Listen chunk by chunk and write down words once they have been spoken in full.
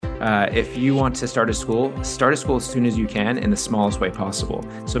If you want to start a school as soon as you can in the smallest way possible.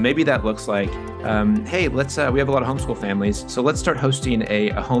 So maybe that looks like, hey, let's we have a lot of homeschool families, so let's start hosting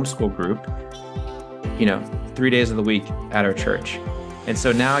a homeschool group, 3 days of the week at our church. And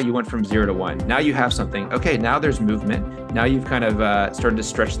so now you went from 0 to 1. Now you have something. Okay, now there's movement. Now you've kind of started to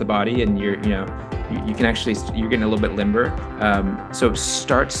stretch the body, and you're getting a little bit limber. So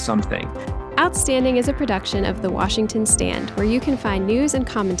start something. Outstanding is a production of The Washington Stand, where you can find news and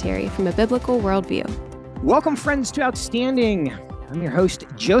commentary from a biblical worldview. Welcome, friends, to Outstanding. I'm your host,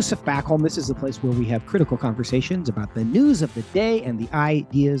 Joseph Backholm. This is the place where we have critical conversations about the news of the day and the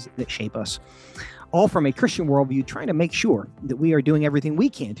ideas that shape us, all from a Christian worldview, trying to make sure that we are doing everything we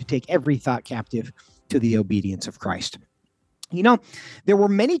can to take every thought captive to the obedience of Christ. There were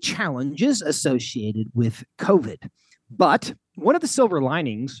many challenges associated with COVID, but one of the silver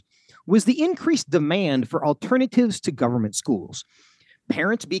linings was the increased demand for alternatives to government schools.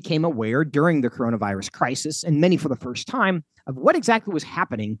 Parents became aware during the coronavirus crisis, and many for the first time, of what exactly was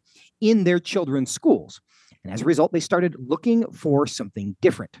happening in their children's schools. And as a result, they started looking for something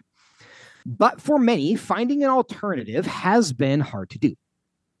different. But for many, finding an alternative has been hard to do.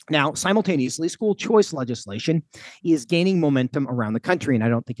 Now, simultaneously, school choice legislation is gaining momentum around the country, and I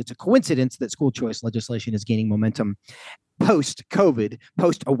don't think it's a coincidence that school choice legislation is gaining momentum post-COVID,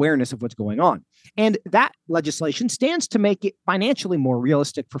 post-awareness of what's going on. And that legislation stands to make it financially more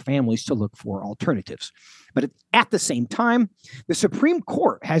realistic for families to look for alternatives. But at the same time, the Supreme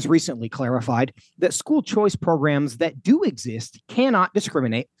Court has recently clarified that school choice programs that do exist cannot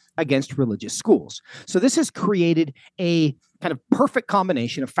discriminate against religious schools. So this has created a kind of perfect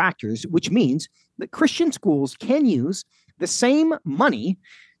combination of factors, which means that Christian schools can use the same money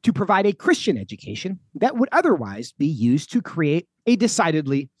to provide a Christian education that would otherwise be used to create a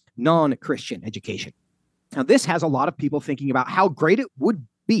decidedly non-Christian education. Now, this has a lot of people thinking about how great it would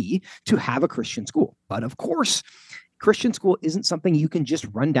be to have a Christian school. But of course, Christian school isn't something you can just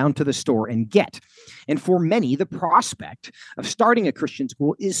run down to the store and get. And for many, the prospect of starting a Christian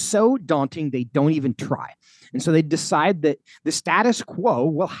school is so daunting they don't even try. And so they decide that the status quo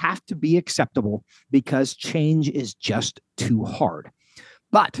will have to be acceptable because change is just too hard.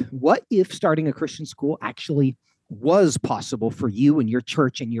 But what if starting a Christian school actually was possible for you and your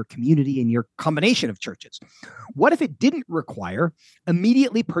church and your community and your combination of churches? What if it didn't require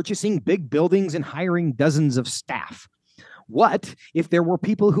immediately purchasing big buildings and hiring dozens of staff? What if there were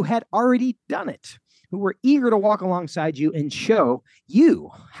people who had already done it, who were eager to walk alongside you and show you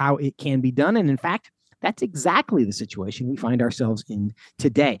how it can be done? And in fact, that's exactly the situation we find ourselves in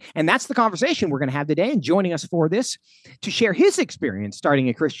today. And that's the conversation we're going to have today. And joining us for this to share his experience starting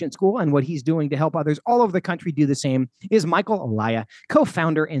a Christian school and what he's doing to help others all over the country do the same is Michael Elia,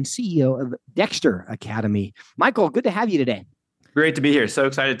 co-founder and CEO of Dexter Academy. Michael, good to have you today. Great to be here. So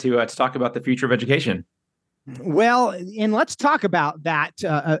excited to talk about the future of education. Well, and let's talk about that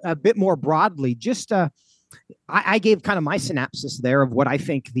a bit more broadly. I gave kind of my synopsis there of what I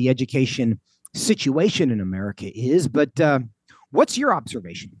think the education situation in America is, but what's your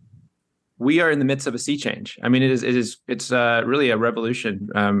observation? We are in the midst of a sea change. I mean, it's really a revolution,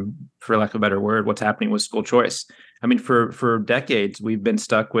 for lack of a better word, what's happening with school choice. I mean, for decades, we've been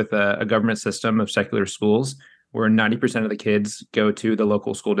stuck with a government system of secular schools where 90% of the kids go to the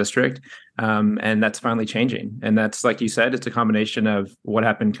local school district. And that's finally changing. And that's, like you said, it's a combination of what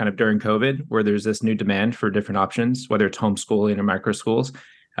happened kind of during COVID, where there's this new demand for different options, whether it's homeschooling or micro schools.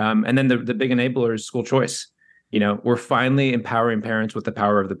 And then the big enabler is school choice. We're finally empowering parents with the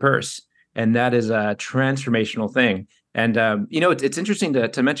power of the purse. And that is a transformational thing. And, it's interesting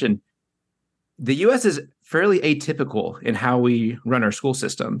to mention the U.S. is fairly atypical in how we run our school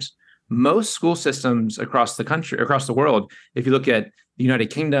systems. Most school systems across the country, across the world, if you look at the United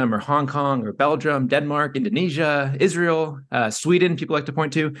Kingdom or Hong Kong or Belgium, Denmark, Indonesia, Israel, Sweden, people like to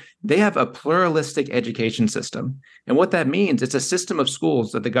point to, they have a pluralistic education system. And what that means, it's a system of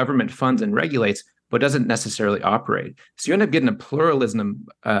schools that the government funds and regulates, but doesn't necessarily operate. So you end up getting a pluralism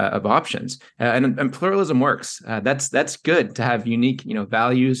of options, and pluralism works. That's good to have unique,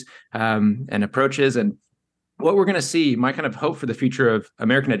 values and approaches. And what we're going to see, my kind of hope for the future of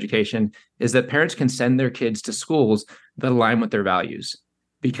American education, is that parents can send their kids to schools that align with their values.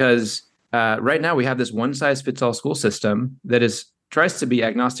 Because right now we have this one-size-fits-all school system that tries to be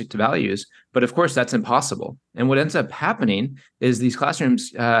agnostic to values, but of course that's impossible. And what ends up happening is these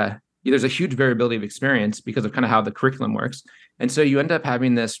classrooms, there's a huge variability of experience because of kind of how the curriculum works. And so you end up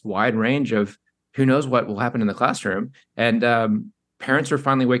having this wide range of who knows what will happen in the classroom. And parents are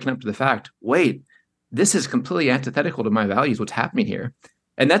finally waking up to the fact, wait, this is completely antithetical to my values, what's happening here.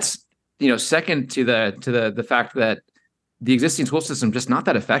 And that's, second to the fact that the existing school system just not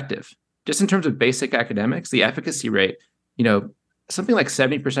that effective. Just in terms of basic academics, the efficacy rate, you know, something like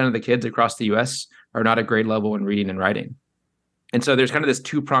 70% of the kids across the US are not at grade level in reading and writing. And so there's kind of this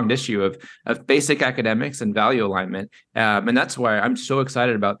two-pronged issue of basic academics and value alignment. And that's why I'm so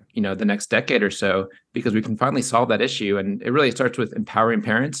excited about, you know, the next decade or so, because we can finally solve that issue. And it really starts with empowering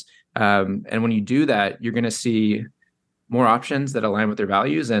parents. And when you do that, you're going to see more options that align with their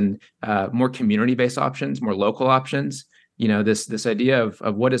values and more community-based options, more local options. You know, this idea of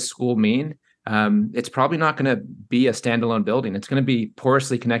what does school mean? It's probably not going to be a standalone building. It's going to be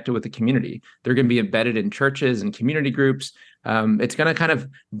porously connected with the community. They're going to be embedded in churches and community groups. It's going to kind of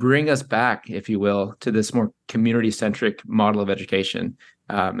bring us back, if you will, to this more community-centric model of education.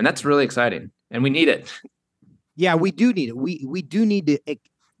 And that's really exciting. And we need it. Yeah, we do need it. We do need to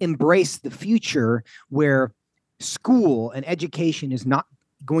embrace the future where school and education is not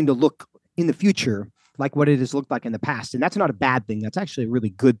going to look in the future like what it has looked like in the past. And that's not a bad thing. That's actually a really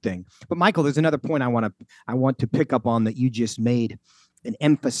good thing. But Michael, there's another point I want to pick up on that you just made and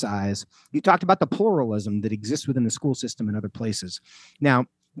emphasize. You talked about the pluralism that exists within the school system and other places. Now,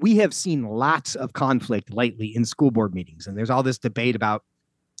 we have seen lots of conflict lately in school board meetings, and there's all this debate about,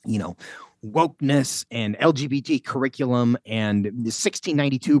 you know, wokeness and LGBT curriculum and the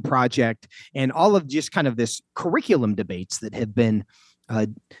 1692 project and all of just kind of this curriculum debates that have been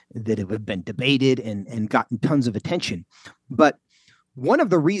debated and gotten tons of attention. But one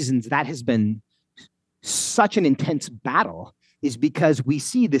of the reasons that has been such an intense battle is because we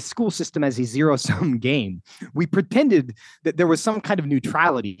see the school system as a zero-sum game. We pretended that there was some kind of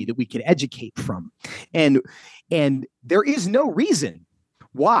neutrality that we could educate from. And there is no reason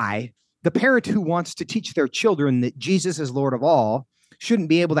why the parent who wants to teach their children that Jesus is Lord of all shouldn't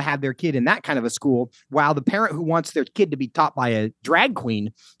be able to have their kid in that kind of a school, while the parent who wants their kid to be taught by a drag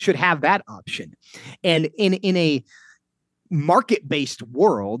queen should have that option. And in a market-based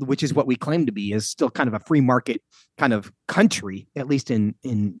world, which is what we claim to be, is still kind of a free market kind of country, at least in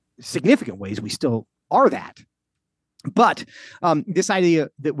significant ways, we still are that. But this idea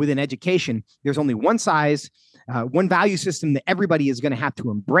that within education, there's only one size, one value system that everybody is going to have to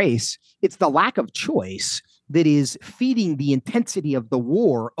embrace, it's the lack of choice that is feeding the intensity of the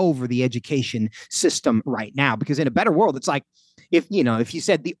war over the education system right now. Because in a better world, it's like if you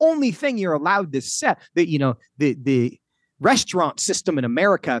said the only thing you're allowed to set that, you know, the restaurant system in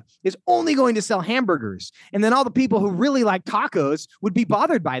America is only going to sell hamburgers. And then all the people who really like tacos would be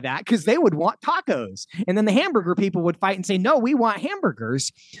bothered by that because they would want tacos. And then the hamburger people would fight and say, no, we want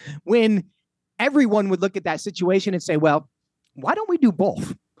hamburgers. When everyone would look at that situation and say, well, why don't we do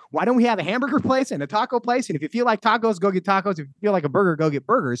both? Why don't we have a hamburger place and a taco place? And if you feel like tacos, go get tacos. If you feel like a burger, go get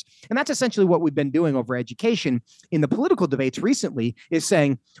burgers. And that's essentially what we've been doing over education in the political debates recently, is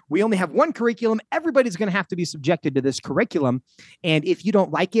saying we only have one curriculum. Everybody's going to have to be subjected to this curriculum. And if you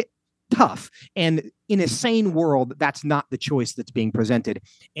don't like it, tough. And in a sane world, that's not the choice that's being presented.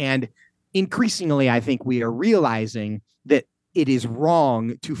 And increasingly, I think we are realizing that it is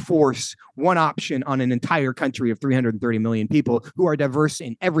wrong to force one option on an entire country of 330 million people who are diverse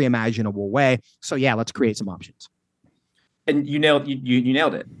in every imaginable way. So yeah, let's create some options. And you nailed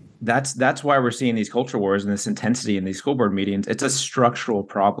it. That's why we're seeing these culture wars and this intensity in these school board meetings. It's a structural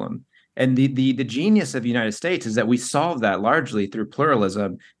problem. And the genius of the United States is that we solve that largely through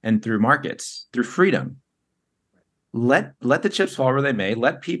pluralism and through markets, through freedom. Let the chips fall where they may.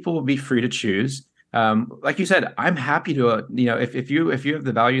 Let people be free to choose. Like you said, I'm happy to, if you have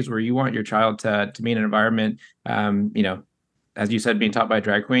the values where you want your child to be in an environment, as you said, being taught by a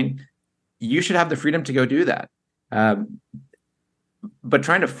drag queen, you should have the freedom to go do that. But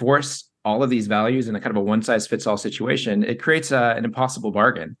trying to force all of these values in a kind of a one-size-fits-all situation, it creates an impossible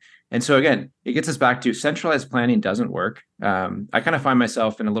bargain. And so again, it gets us back to centralized planning doesn't work. I kind of find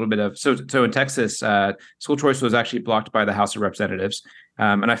myself in a little bit of, so in Texas, school choice was actually blocked by the House of Representatives.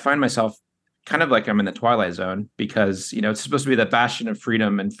 And I find myself kind of like I'm in the twilight zone because, it's supposed to be the bastion of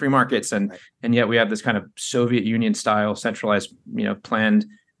freedom and free markets. And yet we have this kind of Soviet Union style centralized, planned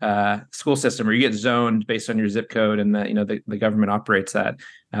school system where you get zoned based on your zip code and the government operates that.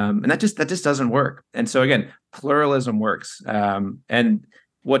 And that just doesn't work. And so again, pluralism works. And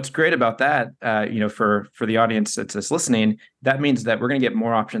what's great about that, for the audience that's listening, that means that we're going to get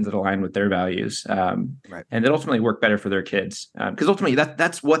more options that align with their values, and that ultimately work better for their kids. Because ultimately,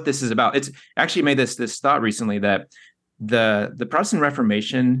 that's what this is about. It's actually made this thought recently that the Protestant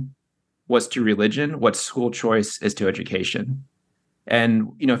Reformation was to religion what school choice is to education.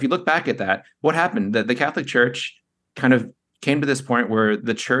 And if you look back at that, what happened? The Catholic Church kind of came to this point where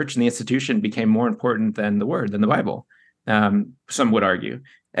the church and the institution became more important than the Word, than the Bible. Some would argue.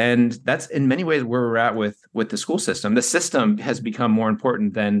 And that's in many ways where we're at with the school system. The system has become more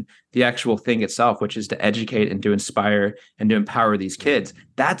important than the actual thing itself, which is to educate and to inspire and to empower these kids.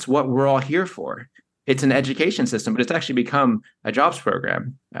 That's what we're all here for. It's an education system, but it's actually become a jobs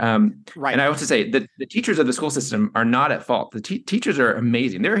program. Right. And I have to say that the teachers of the school system are not at fault. The teachers are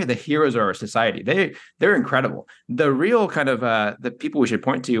amazing. They're the heroes of our society. They're incredible. The real kind of the people we should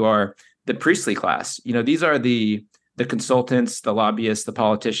point to are the priestly class. These are the consultants, the lobbyists, the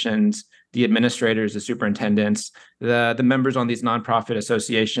politicians, the administrators, the superintendents, the members on these nonprofit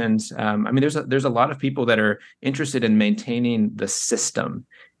associations. There's a lot of people that are interested in maintaining the system,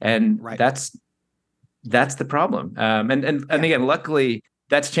 and that's the problem. And again, luckily,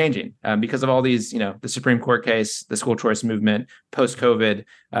 that's changing because of all these, the Supreme Court case, the school choice movement, post-COVID.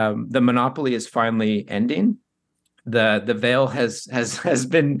 The monopoly is finally ending. The veil has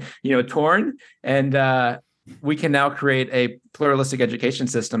been torn, and we can now create a pluralistic education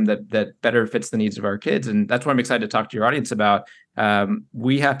system that better fits the needs of our kids. And that's what I'm excited to talk to your audience about.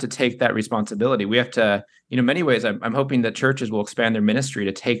 We have to take that responsibility. We have to, in many ways, I'm hoping that churches will expand their ministry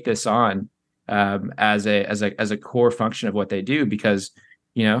to take this on as a core function of what they do. Because,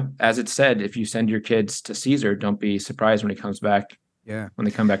 as it said, if you send your kids to Caesar, don't be surprised when he comes back. Yeah, when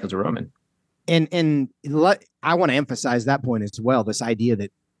they come back as a Roman. And I want to emphasize that point as well. This idea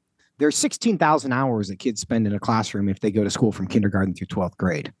that there's 16,000 hours that kids spend in a classroom if they go to school from kindergarten through 12th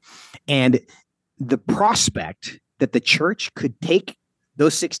grade. And the prospect that the church could take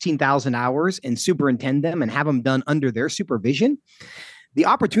those 16,000 hours and superintend them and have them done under their supervision, the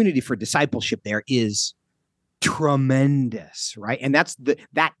opportunity for discipleship there is tremendous, right? And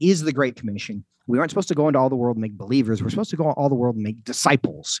that is the Great Commission. We aren't supposed to go into all the world and make believers. We're supposed to go into all the world and make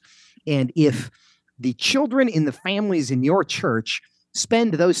disciples. And if the children in the families in your church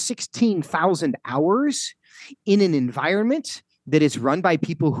spend those 16,000 hours in an environment that is run by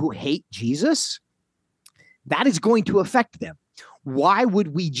people who hate Jesus, that is going to affect them. Why would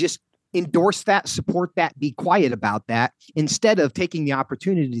we just endorse that, support that, be quiet about that, instead of taking the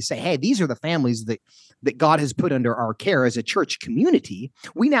opportunity to say, hey, these are the families that God has put under our care as a church community.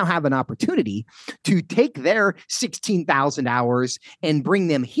 We now have an opportunity to take their 16,000 hours and bring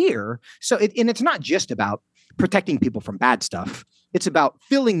them here. And it's not just about protecting people from bad stuff. It's about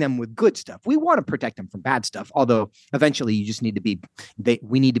filling them with good stuff. We want to protect them from bad stuff, although eventually you just need to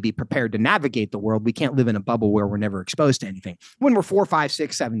we need to be prepared to navigate the world. We can't live in a bubble where we're never exposed to anything. When we're 4, 5,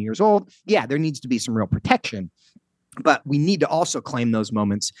 6, 7 years old, yeah, there needs to be some real protection. But we need to also claim those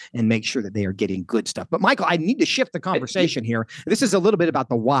moments and make sure that they are getting good stuff. But Michael, I need to shift the conversation here. This is a little bit about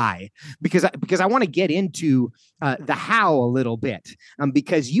the why, because I want to get into the how a little bit,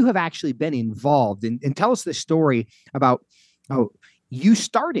 because you have actually been involved. And tell us the story about you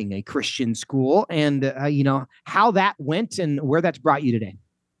starting a Christian school and how that went and where that's brought you today.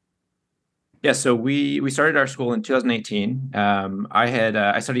 Yeah, so we started our school in 2018.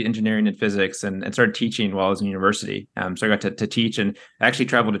 I studied engineering and physics and started teaching while I was in university. So I got to teach, and I actually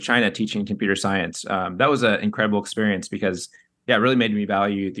traveled to China teaching computer science. That was an incredible experience because, yeah, it really made me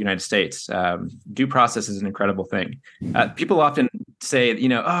value the United States. Due process is an incredible thing. People often say,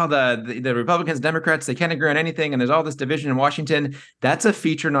 the Republicans, Democrats, they can't agree on anything, and there's all this division in Washington. That's a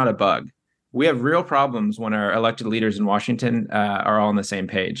feature, not a bug. We have real problems when our elected leaders in Washington are all on the same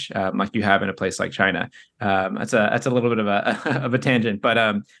page, like you have in a place like China. That's a little bit of a tangent, but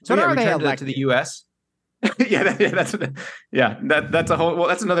so yeah, we returned to the U.S. That's a whole. Well,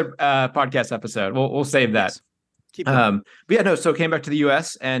 that's another podcast episode. We'll save that. But yeah, no. So came back to the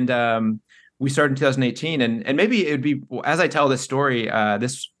U.S. and we started in 2018, and maybe it would be, as I tell this story,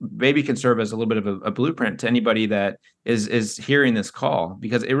 this maybe can serve as a little bit of a blueprint to anybody that is hearing this call,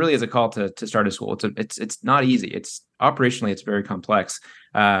 because it really is a call to start a school. It's not easy. It's operationally, it's very complex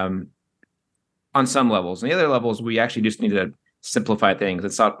on some levels. On the other levels, we actually just need to simplify things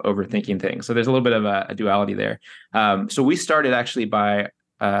and stop overthinking things. So there's a little bit of a duality there. So we started actually by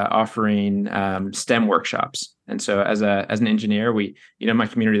offering STEM workshops. And so as an engineer, in my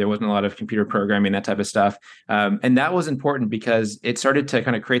community, there wasn't a lot of computer programming, that type of stuff. And that was important because it started to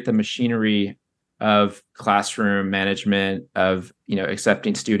kind of create the machinery of classroom management, of,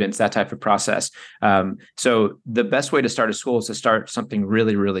 accepting students, that type of process. So the best way to start a school is to start something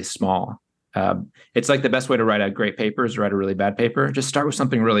really, really small. It's like the best way to write a great paper is to write a really bad paper. Just start with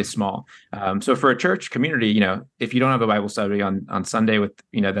something really small. So for a church community, if you don't have a Bible study on Sunday with,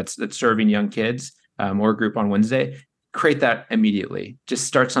 that's serving young kids, or a group on Wednesday, create that immediately. Just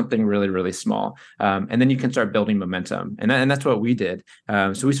start something really, really small. And then you can start building momentum. And that's what we did.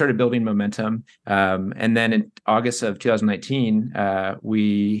 So we started building momentum. And then in August of 2019,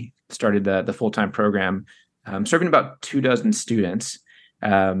 we started the full-time program, serving about 24 students.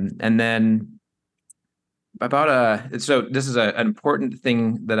 And then so this is an important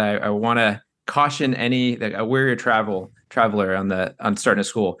thing that I want to caution any that we're a traveler on starting a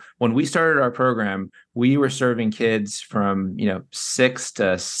school. When we started our program, we were serving kids from 6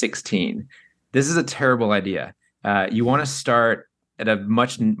 to 16. This is a terrible idea. You want to start at a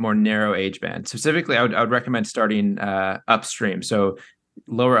much more narrow age band. Specifically, I would recommend starting upstream, so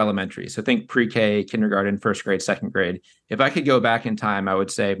lower elementary. So think pre-K, kindergarten, first grade, second grade. If I could go back in time, I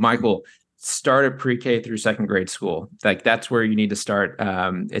would say, Michael, start a pre-K through second grade school. Like that's where you need to start.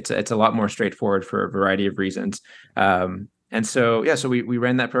 It's a lot more straightforward for a variety of reasons. And so we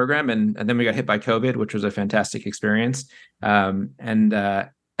ran that program, and then we got hit by COVID, which was a fantastic experience.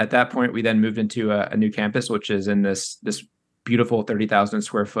 At that point, we then moved into a new campus, which is in this beautiful 30,000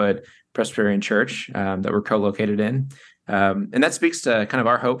 square foot Presbyterian church that we're co-located in. And that speaks to kind of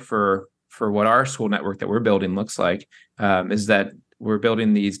our hope for what our school network that we're building looks like, is that we're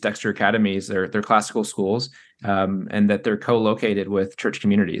building these Dexter Academies. They're classical schools, and that they're co-located with church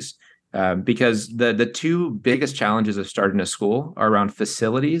communities. Because the two biggest challenges of starting a school are around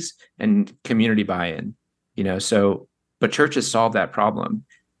facilities and community buy-in. But churches solve that problem.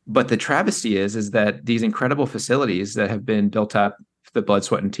 But the travesty is that these incredible facilities that have been built up for the blood,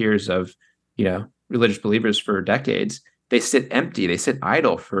 sweat, and tears of religious believers for decades, they sit empty, they sit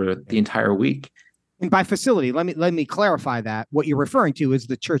idle for the entire week. And by facility, let me clarify that. What you're referring to is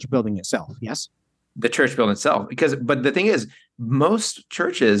the church building itself, yes? The church building itself. But the thing is, most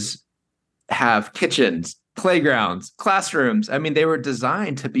churches have kitchens, playgrounds, classrooms. I mean, they were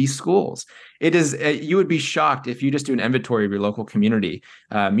designed to be schools. It is, you would be shocked if you just do an inventory of your local community.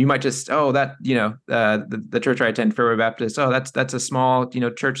 You might just, the church I attend, Fairway Baptist, that's a small,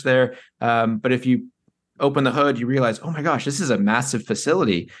 church there. But if you open the hood, you realize, oh my gosh, this is a massive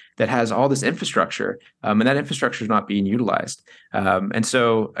facility that has all this infrastructure, and that infrastructure is not being utilized. And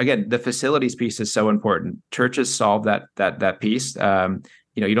so again, the facilities piece is so important. Churches solve that piece.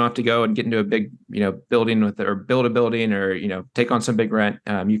 You don't have to go and get into a big, building or build a building or, take on some big rent.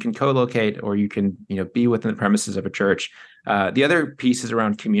 You can co-locate, or you can, be within the premises of a church. The other piece is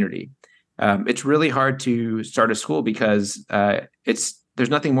around community. It's really hard to start a school because there's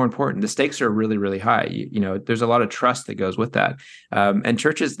nothing more important. The stakes are really, really high. There's a lot of trust that goes with that. And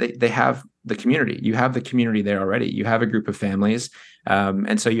churches, they have the community. You have the community there already. You have a group of families.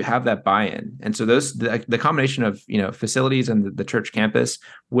 And so you have that buy-in. And so the combination of, facilities and the church campus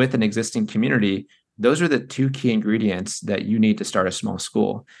with an existing community, those are the two key ingredients that you need to start a small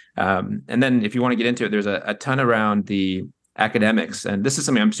school. And then if you want to get into it, there's a ton around the academics. And this is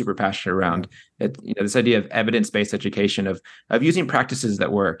something I'm super passionate around. This idea of evidence-based education, of using practices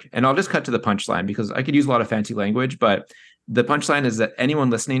that work. And I'll just cut to the punchline, because I could use a lot of fancy language, but the punchline is that anyone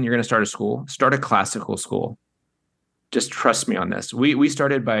listening, you're going to start a school, start a classical school. Just trust me on this. We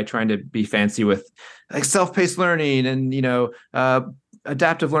started by trying to be fancy with like self-paced learning and,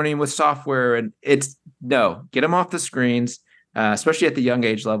 adaptive learning with software. And get them off the screens. Especially at the young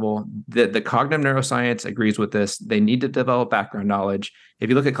age level, the cognitive neuroscience agrees with this. They need to develop background knowledge. If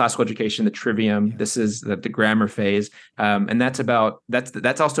you look at classical education, the trivium, this is the grammar phase. And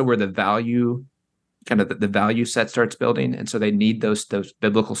that's also where the value, kind of the value set starts building. And so they need those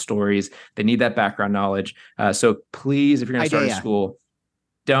biblical stories. They need that background knowledge. So please, if you're going to start a school,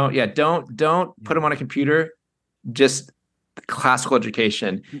 don't put them on a computer. Just classical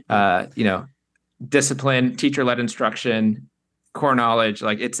education, discipline, teacher-led instruction, core knowledge.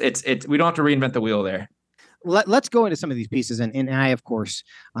 Like it's we don't have to reinvent the wheel there. Let's go into some of these pieces. And I, of course,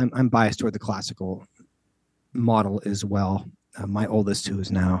 I'm biased toward the classical model as well. My oldest, who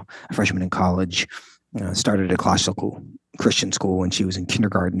is now a freshman in college, started a classical Christian school when she was in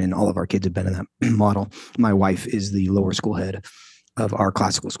kindergarten, and all of our kids have been in that model. My wife is the lower school head of our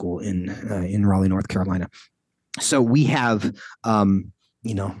classical school in Raleigh, North Carolina. So we have,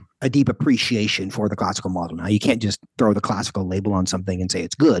 a deep appreciation for the classical model. Now, you can't just throw the classical label on something and say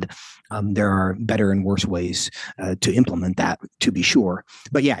it's good. There are better and worse ways to implement that, to be sure.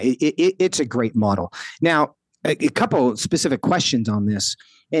 But yeah, it's a great model. Now, a couple specific questions on this.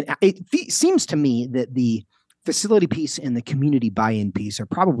 And it seems to me that the facility piece and the community buy-in piece are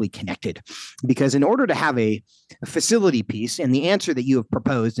probably connected, because in order to have a facility piece, and the answer that you have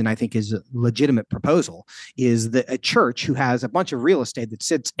proposed, and I think is a legitimate proposal, is that a church who has a bunch of real estate that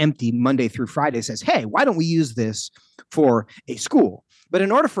sits empty Monday through Friday says, hey, why don't we use this for a school? But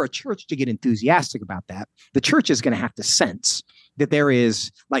in order for a church to get enthusiastic about that, the church is going to have to sense that there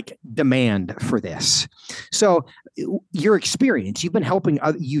is like demand for this. So your experience, you've been helping,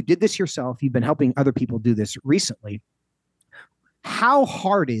 you did this yourself, you've been helping other people do this recently. How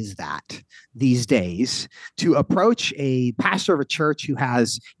hard is that these days to approach a pastor of a church who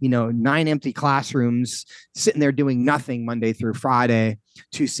has, 9 empty classrooms sitting there doing nothing Monday through Friday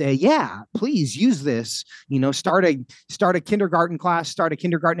to say, yeah, please use this, start a kindergarten class, start a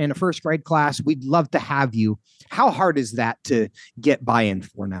kindergarten and a first grade class. We'd love to have you. How hard is that to get buy-in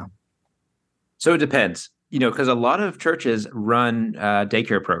for now? So it depends, because a lot of churches run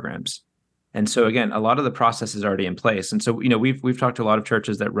daycare programs. And so again, a lot of the process is already in place. And so, we've talked to a lot of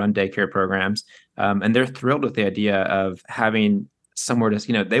churches that run daycare programs, and they're thrilled with the idea of having somewhere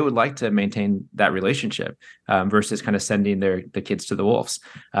to, they would like to maintain that relationship versus kind of sending the kids to the wolves.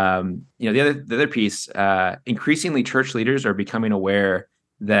 The other piece, increasingly church leaders are becoming aware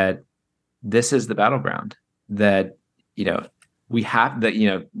that this is the battleground, that,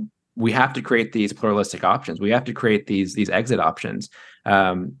 we have to create these pluralistic options. We have to create these exit options.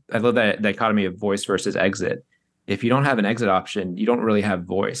 I love that dichotomy of voice versus exit. If you don't have an exit option, you don't really have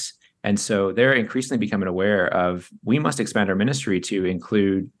voice. And so they're increasingly becoming aware of, we must expand our ministry to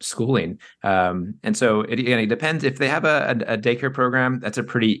include schooling. And so it depends. If they have a daycare program, that's a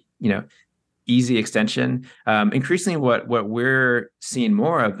pretty, easy extension. Increasingly, what we're seeing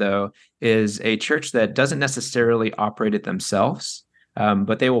more of, though, is a church that doesn't necessarily operate it themselves,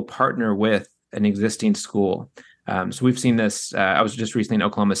 but they will partner with an existing school. So we've seen this. I was just recently in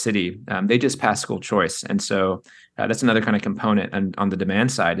Oklahoma City. They just passed school choice. And so that's another kind of component. And on the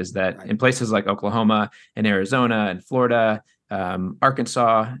demand side is that in places like Oklahoma and Arizona and Florida,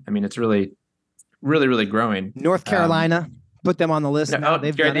 Arkansas, it's really, really, really growing. North Carolina, put them on the list. Now.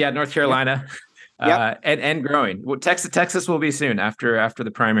 North Carolina. Yep. And growing. Well, Texas will be soon after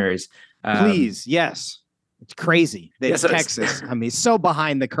the primaries. Please, yes. It's crazy. Texas, so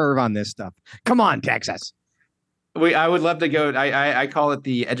behind the curve on this stuff. Come on, Texas. I would love to go. I call it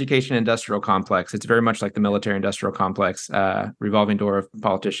the education industrial complex. It's very much like the military industrial complex, revolving door of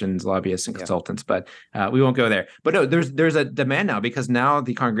politicians, lobbyists, and consultants. But we won't go there. But no, there's a demand now because now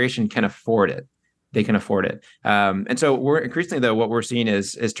the congregation can afford it. They can afford it. And so we're increasingly, though, what we're seeing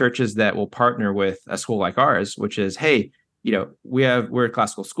is churches that will partner with a school like ours, which is, hey, we're a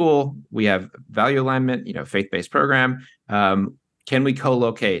classical school. We have value alignment, faith-based program. Can we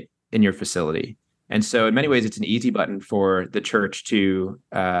co-locate in your facility? And so in many ways, it's an easy button for the church to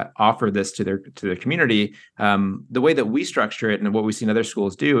offer this to their community. The way that we structure it and what we've seen other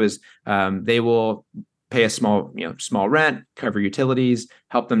schools do is they will pay a small rent, cover utilities,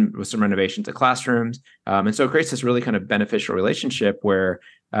 help them with some renovations of classrooms. And so it creates this really kind of beneficial relationship where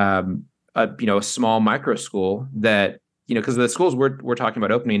a small micro school that, because the schools we're talking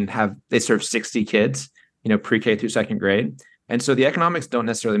about opening they serve 60 kids, pre-K through second grade. And so the economics don't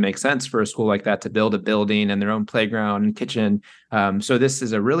necessarily make sense for a school like that to build a building and their own playground and kitchen. So this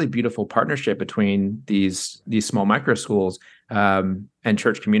is a really beautiful partnership between these small micro schools and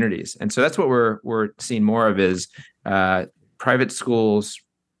church communities. And so that's what we're seeing more of is private schools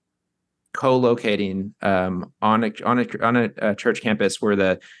co-locating on a church campus where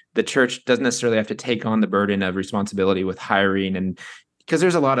the church doesn't necessarily have to take on the burden of responsibility with hiring, and because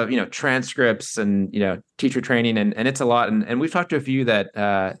there's a lot of transcripts and teacher training and it's a lot, and we've talked to a few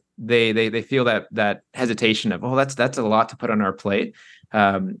that they feel that hesitation of, that's a lot to put on our plate.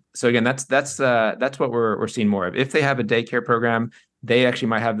 So again, that's what we're seeing more of. If they have a daycare program, they actually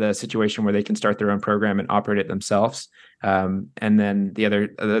might have the situation where they can start their own program and operate it themselves. And then the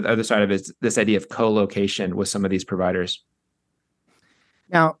other side of it is this idea of co-location with some of these providers.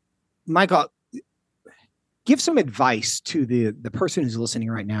 Now, Michael, give some advice to the person who's listening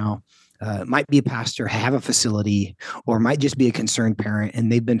right now. Might be a pastor, have a facility, or might just be a concerned parent,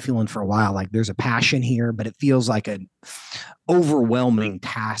 and they've been feeling for a while like there's a passion here, but it feels like an overwhelming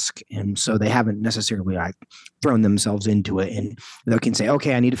task, and so they haven't necessarily thrown themselves into it. And they can say,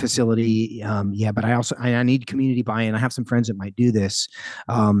 "Okay, I need a facility, but I need community buy-in. I have some friends that might do this,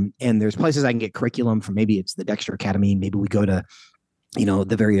 and there's places I can get curriculum from. Maybe it's the Dexter Academy. Maybe we go to."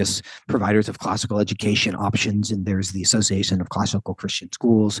 The various providers of classical education options, and there's the Association of Classical Christian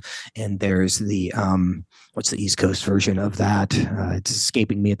Schools, and there's the what's the East Coast version of that? It's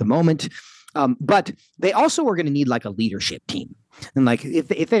escaping me at the moment. But they also are going to need like a leadership team. And like, if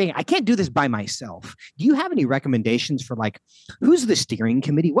they think, I can't do this by myself, do you have any recommendations for like, who's the steering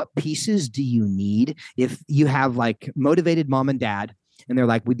committee? What pieces do you need if you have like motivated mom and dad, and they're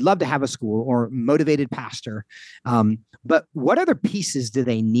like, we'd love to have a school, or motivated pastor. But what other pieces do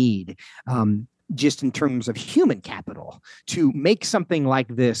they need just in terms of human capital to make something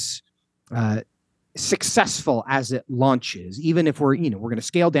like this successful as it launches, even if we're going to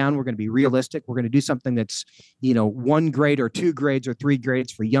scale down, we're going to be realistic, we're going to do something that's, 1 grade or 2 grades or 3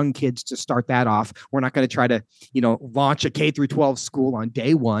 grades for young kids to start that off. We're not going to try to, launch a K through 12 school on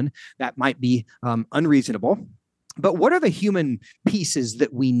day one. That might be unreasonable. But what are the human pieces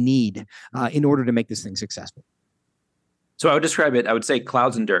that we need in order to make this thing successful? So I would say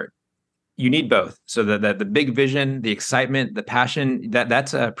clouds and dirt. You need both. So the big vision, the excitement, the passion,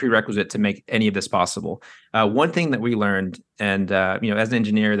 that's a prerequisite to make any of this possible. One thing that we learned, and as an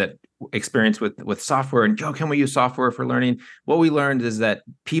engineer that experience with software and can we use software for learning? What we learned is that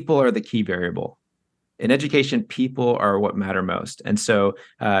people are the key variable. In education, people are what matter most. And so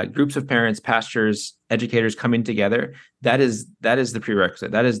groups of parents, pastors, educators coming together, that is the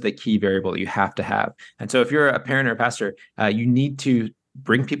prerequisite. That is the key variable that you have to have. And so if you're a parent or a pastor, you need to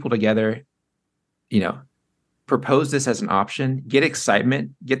bring people together, propose this as an option, get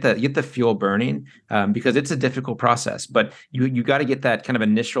excitement, get the fuel burning, because it's a difficult process, but you got to get that kind of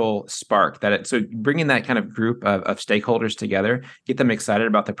initial spark so bringing that kind of group of stakeholders together, get them excited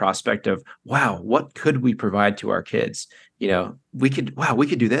about the prospect of, wow, what could we provide to our kids? We could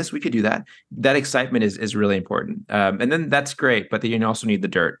do this, we could do that. That excitement is really important. And then that's great, but then you also need the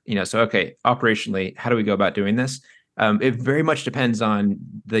dirt, so, okay, operationally, how do we go about doing this? It very much depends on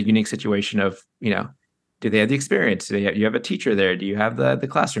the unique situation of, do they have the experience? Do you have a teacher there? Do you have the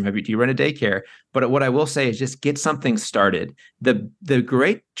classroom? Do you run a daycare? But what I will say is just get something started. The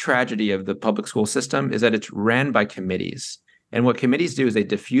great tragedy of the public school system is that it's ran by committees. And what committees do is they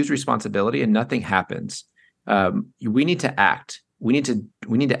diffuse responsibility and nothing happens. We need to act. We need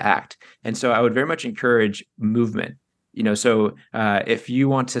to act. And so I would very much encourage movement. So if you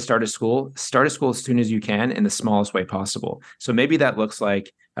want to start a school as soon as you can in the smallest way possible. So maybe that looks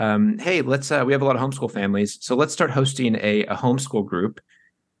like, hey, let's we have a lot of homeschool families, so let's start hosting a homeschool group,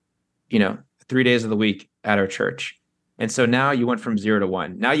 3 days of the week at our church. And so now you went from 0 to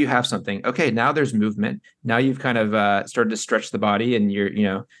 1. Now you have something. Okay, now there's movement. Now you've kind of started to stretch the body, and you're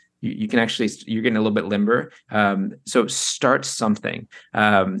getting a little bit limber. So start something.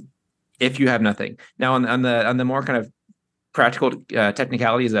 If you have nothing. Now on the more kind of practical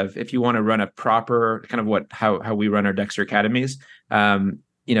technicalities of, if you want to run a proper kind of how we run our Dexter Academies, then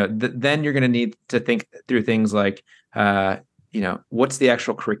you're going to need to think through things like, what's the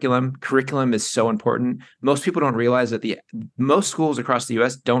actual curriculum? Curriculum is so important. Most people don't realize that most schools across the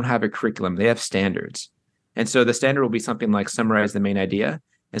U.S. don't have a curriculum. They have standards. And so the standard will be something like summarize the main idea.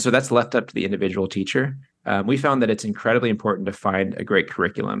 And so that's left up to the individual teacher. We found that it's incredibly important to find a great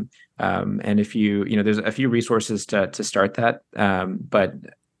curriculum. And if there's a few resources to start that. But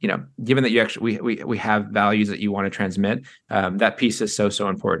given that we have values that you want to transmit, that piece is so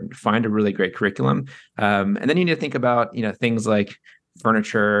important. Find a really great curriculum. And then you need to think about, things like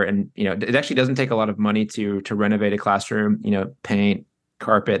furniture, and, it actually doesn't take a lot of money to renovate a classroom, paint,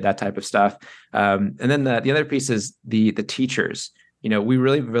 carpet, that type of stuff. And then the other piece is the teachers. We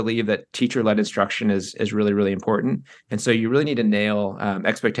really believe that teacher-led instruction is really, really important. And so you really need to nail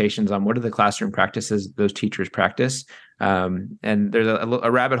expectations on what are the classroom practices those teachers practice. And there's a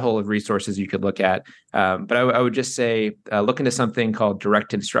rabbit hole of resources you could look at. But I would just say, look into something called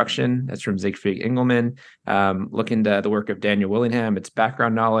direct instruction. That's from Siegfried Engelmann. Look into the work of Daniel Willingham. It's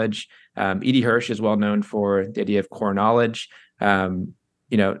background knowledge. E.D. Hirsch is well known for the idea of core knowledge. I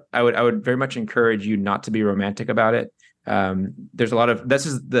would very much encourage you not to be romantic about it. There's a lot of, this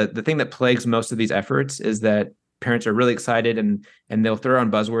is the thing that plagues most of these efforts, is that parents are really excited and they'll throw on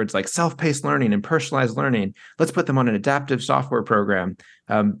buzzwords like self-paced learning and personalized learning. Let's put them on an adaptive software program.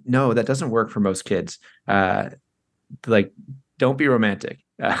 No, that doesn't work for most kids. Don't be romantic.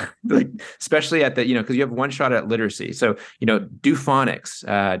 Especially at because you have one shot at literacy. So, do phonics.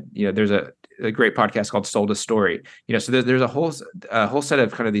 There's a great podcast called Sold a Story. So there's a whole set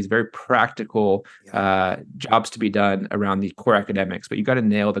of kind of these very practical jobs to be done around the core academics, but you got to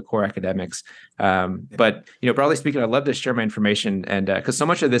nail the core academics. But broadly speaking, I'd love to share my information, and because so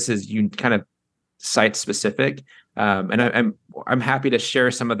much of this is kind of site specific. And I'm happy to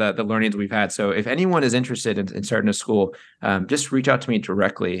share some of the learnings we've had. So if anyone is interested in starting a school, just reach out to me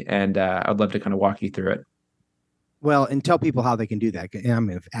directly, and I'd love to kind of walk you through it. Well, and tell people how they can do that. And I'm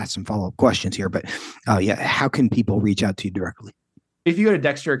going to ask some follow-up questions here, but how can people reach out to you directly? If you go to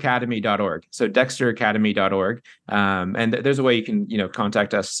dexteracademy.org, so dexteracademy.org, and there's a way you can,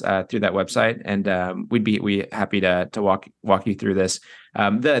 contact us through that website, and we'd be happy to walk you through this.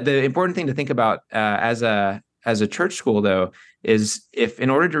 The important thing to think about as a church school, though, is if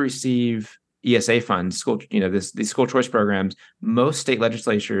in order to receive ESA funds, these school choice programs, most state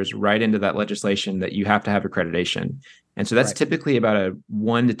legislatures write into that legislation that you have to have accreditation. And so that's Right. typically about a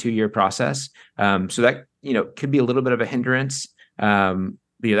 1 to 2 year process. So that, could be a little bit of a hindrance.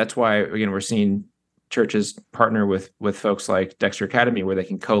 That's why, again, we're seeing churches partner with folks like Dexter Academy, where they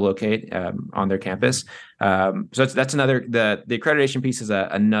can co-locate on their campus. So that's another, the accreditation piece is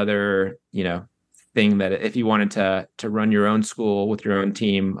another, thing that if you wanted to run your own school with your own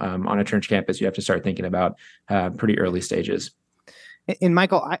team on a church campus, you have to start thinking about pretty early stages. And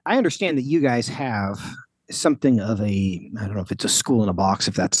Michael, I understand that you guys have something of I don't know if it's a school in a box,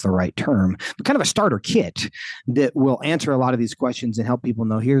 if that's the right term, but kind of a starter kit that will answer a lot of these questions and help people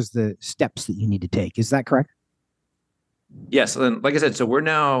know here's the steps that you need to take. Is that correct? Yes, and like I said, so we're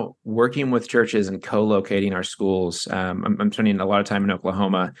now working with churches and co-locating our schools. I'm spending a lot of time in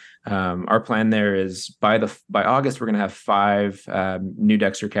Oklahoma. Our plan there is by August, we're going to have 5 new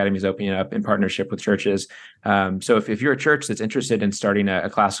Dexter Academies opening up in partnership with churches. So if you're a church that's interested in starting a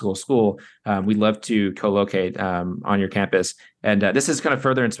classical school, we'd love to co-locate on your campus. And this has kind of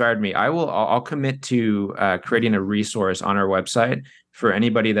further inspired me. I'll commit to creating a resource on our website for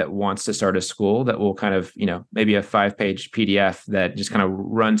anybody that wants to start a school that will kind of, maybe a 5-page PDF that just kind of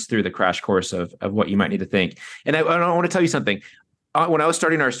runs through the crash course of what you might need to think. And I want to tell you something. When I was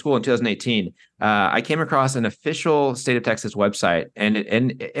starting our school in 2018, I came across an official state of Texas website, and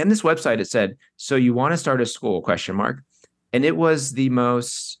in this website it said, "So you want to start a school?" ? And it was the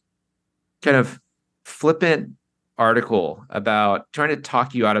most kind of flippant article about trying to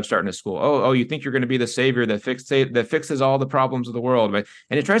talk you out of starting a school. Oh, you think you're going to be the savior that fixes all the problems of the world, and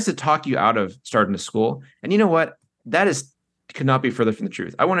it tries to talk you out of starting a school. And you know what? That could not be further from the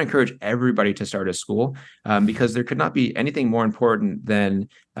truth. I want to encourage everybody to start a school because there could not be anything more important than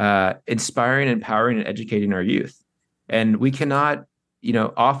inspiring, empowering, and educating our youth. And we cannot,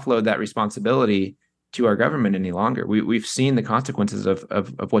 offload that responsibility to our government any longer. We've seen the consequences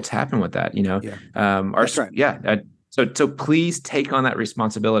of what's happened with that. Yeah. That's right. Yeah. So please take on that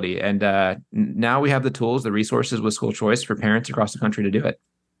responsibility. And now we have the tools, the resources with school choice for parents across the country to do it.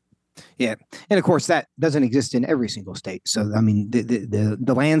 Yeah. And of course, that doesn't exist in every single state. So, I mean,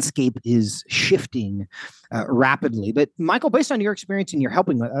 the landscape is shifting rapidly. But Michael, based on your experience and you're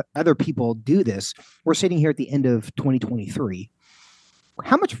helping other people do this, we're sitting here at the end of 2023.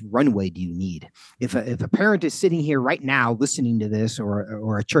 How much runway do you need? If a parent is sitting here right now listening to this,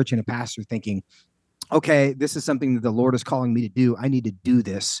 or a church and a pastor thinking, okay, this is something that the Lord is calling me to do. I need to do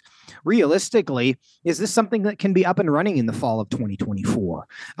this. Realistically, is this something that can be up and running in the fall of 2024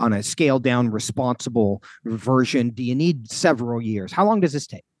 on a scaled down, responsible version? Do you need several years? How long does this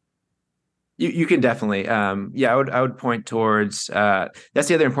take? You can definitely, I would point towards, that's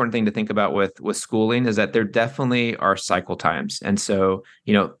the other important thing to think about with schooling is that there definitely are cycle times. And so,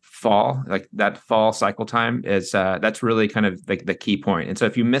 fall, like that fall cycle time is, that's really kind of the key point. And so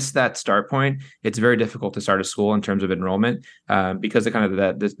if you miss that start point, it's very difficult to start a school in terms of enrollment, because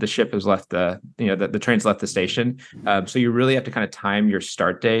the ship has left the train's left the station. So you really have to kind of time your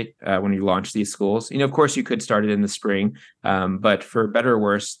start date when you launch these schools. Of course you could start it in the spring, but for better or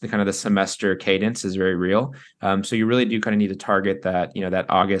worse, the semester cadence is very real. So you really do kind of need to target that, that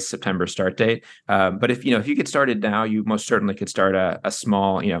August, September start date. But if you get started now, you most certainly could start a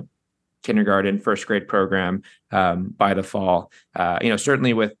small, kindergarten, first grade program by the fall.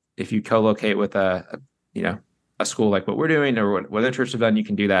 Certainly if you co-locate with a school like what we're doing or what other churches have done, you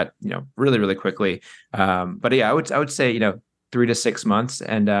can do that, really, really quickly. But yeah, I would say, 3 to 6 months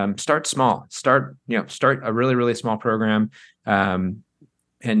and start small. Start a really, really small program.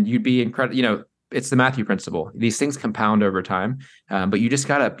 And you'd be incredible. It's the Matthew principle. These things compound over time, but you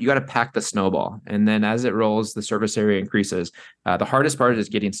gotta pack the snowball. And then as it rolls, the surface area increases. The hardest part is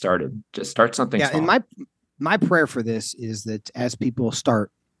getting started. Just start something small. And my prayer for this is that as people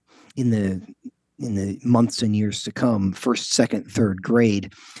start in the months and years to come, first, second, third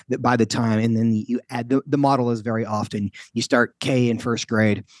grade, that by the time, and then you add, the model is very often, you start K in first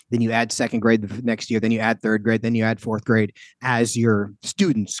grade, then you add second grade the next year, then you add third grade, then you add fourth grade as your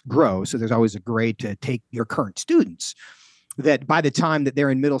students grow. So there's always a grade to take your current students. That by the time that they're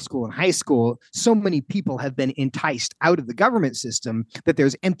in middle school and high school, so many people have been enticed out of the government system that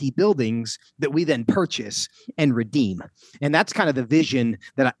there's empty buildings that we then purchase and redeem. And that's kind of the vision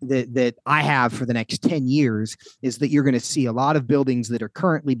that I have for the next 10 years, is that you're going to see a lot of buildings that are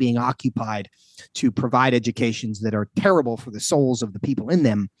currently being occupied to provide educations that are terrible for the souls of the people in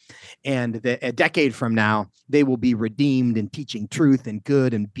them. And that a decade from now, they will be redeemed and teaching truth and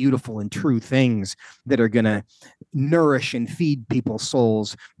good and beautiful and true things that are going to nourish and feed people's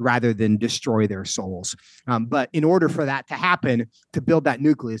souls rather than destroy their souls. But in order for that to happen, to build that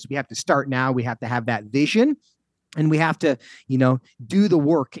nucleus, we have to start now. We have to have that vision. And we have to, do the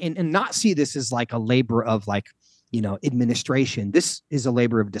work and not see this as like a labor of like administration. This is a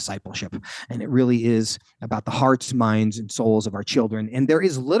labor of discipleship, and it really is about the hearts, minds, and souls of our children. And there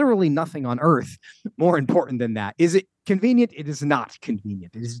is literally nothing on earth more important than that. Is it convenient? It is not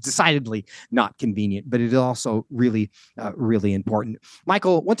convenient. It is decidedly not convenient, but it is also really, really important.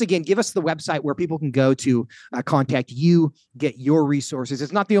 Michael, once again, give us the website where people can go to contact you, get your resources.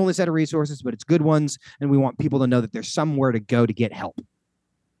 It's not the only set of resources, but it's good ones, and we want people to know that there's somewhere to go to get help.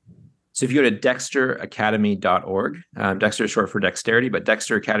 So if you go to dexteracademy.org, Dexter is short for dexterity, but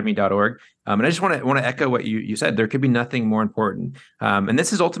dexteracademy.org. And I just want to echo what you said. There could be nothing more important. And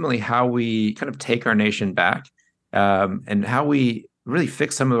this is ultimately how we kind of take our nation back, and how we really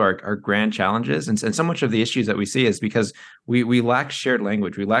fix some of our grand challenges. And so much of the issues that we see is because we lack shared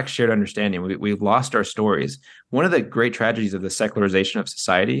language. We lack shared understanding. We've lost our stories. One of the great tragedies of the secularization of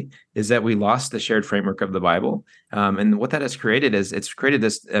society is that we lost the shared framework of the Bible. And what that has created is it's created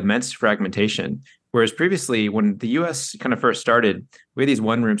this immense fragmentation. Whereas previously, when the U.S. kind of first started, we had these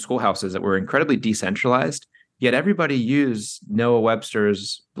one-room schoolhouses that were incredibly decentralized, yet everybody used Noah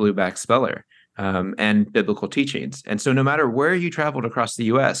Webster's Blueback Speller. And biblical teachings. And so no matter where you traveled across the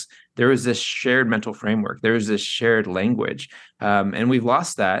U.S., there was this shared mental framework. There was this shared language. And we've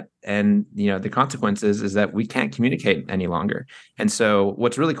lost that. And, the consequences is that we can't communicate any longer. And so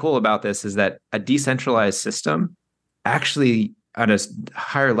what's really cool about this is that a decentralized system actually on a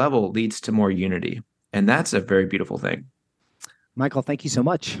higher level leads to more unity. And that's a very beautiful thing. Michael, thank you so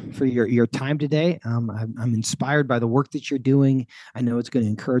much for your time today. I'm inspired by the work that you're doing. I know it's going to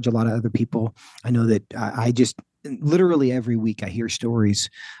encourage a lot of other people. I know that I just literally every week I hear stories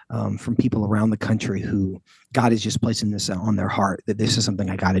from people around the country who God is just placing this on their heart, that this is something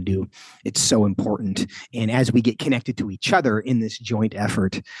I got to do. It's so important. And as we get connected to each other in this joint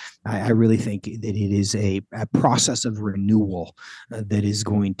effort, I really think that it is a process of renewal that is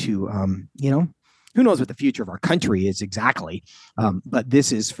going to, who knows what the future of our country is exactly, but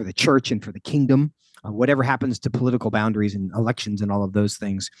this is for the church and for the kingdom. Whatever happens to political boundaries and elections and all of those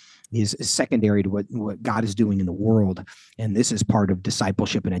things is secondary to what God is doing in the world. And this is part of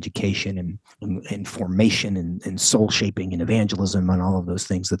discipleship and education and formation and soul shaping and evangelism and all of those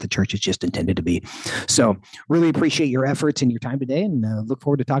things that the church is just intended to be. So really appreciate your efforts and your time today, and look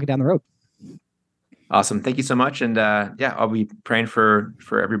forward to talking down the road. Awesome. Thank you so much. And I'll be praying for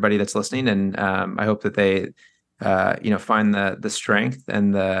everybody that's listening. And I hope that they, find the strength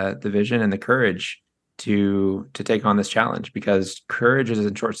and the vision and the courage to take on this challenge, because courage is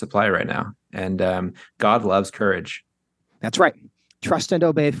in short supply right now. And God loves courage. That's right. Trust and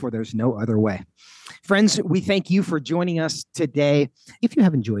obey, for there's no other way. Friends, we thank you for joining us today. If you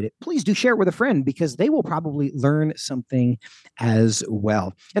have enjoyed it, please do share it with a friend, because they will probably learn something as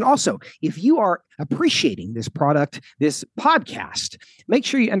well. And also, if you are appreciating this product, this podcast, make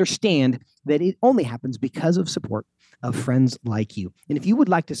sure you understand that it only happens because of support of friends like you. And if you would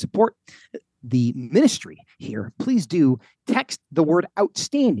like to support the ministry here, please do text the word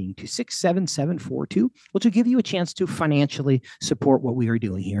outstanding to 67742, which will give you a chance to financially support what we are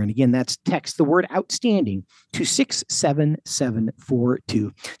doing here. And again, that's text the word outstanding to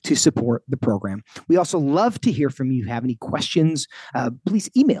 67742 to support the program. We also love to hear from you. If you have any questions,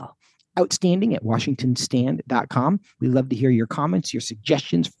 please email outstanding@washingtonstand.com. We love to hear your comments, your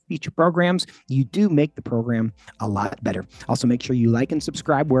suggestions for future programs. You do make the program a lot better. Also, make sure you like and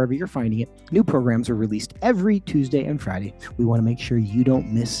subscribe wherever you're finding it. New programs are released every Tuesday and Friday. We want to make sure you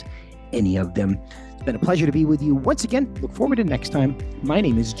don't miss any of them. It's been a pleasure to be with you once again. Look forward to next time. My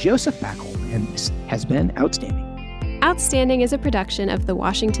name is Joseph Backholm, and this has been Outstanding. Outstanding is a production of The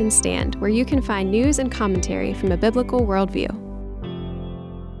Washington Stand, where you can find news and commentary from a biblical worldview.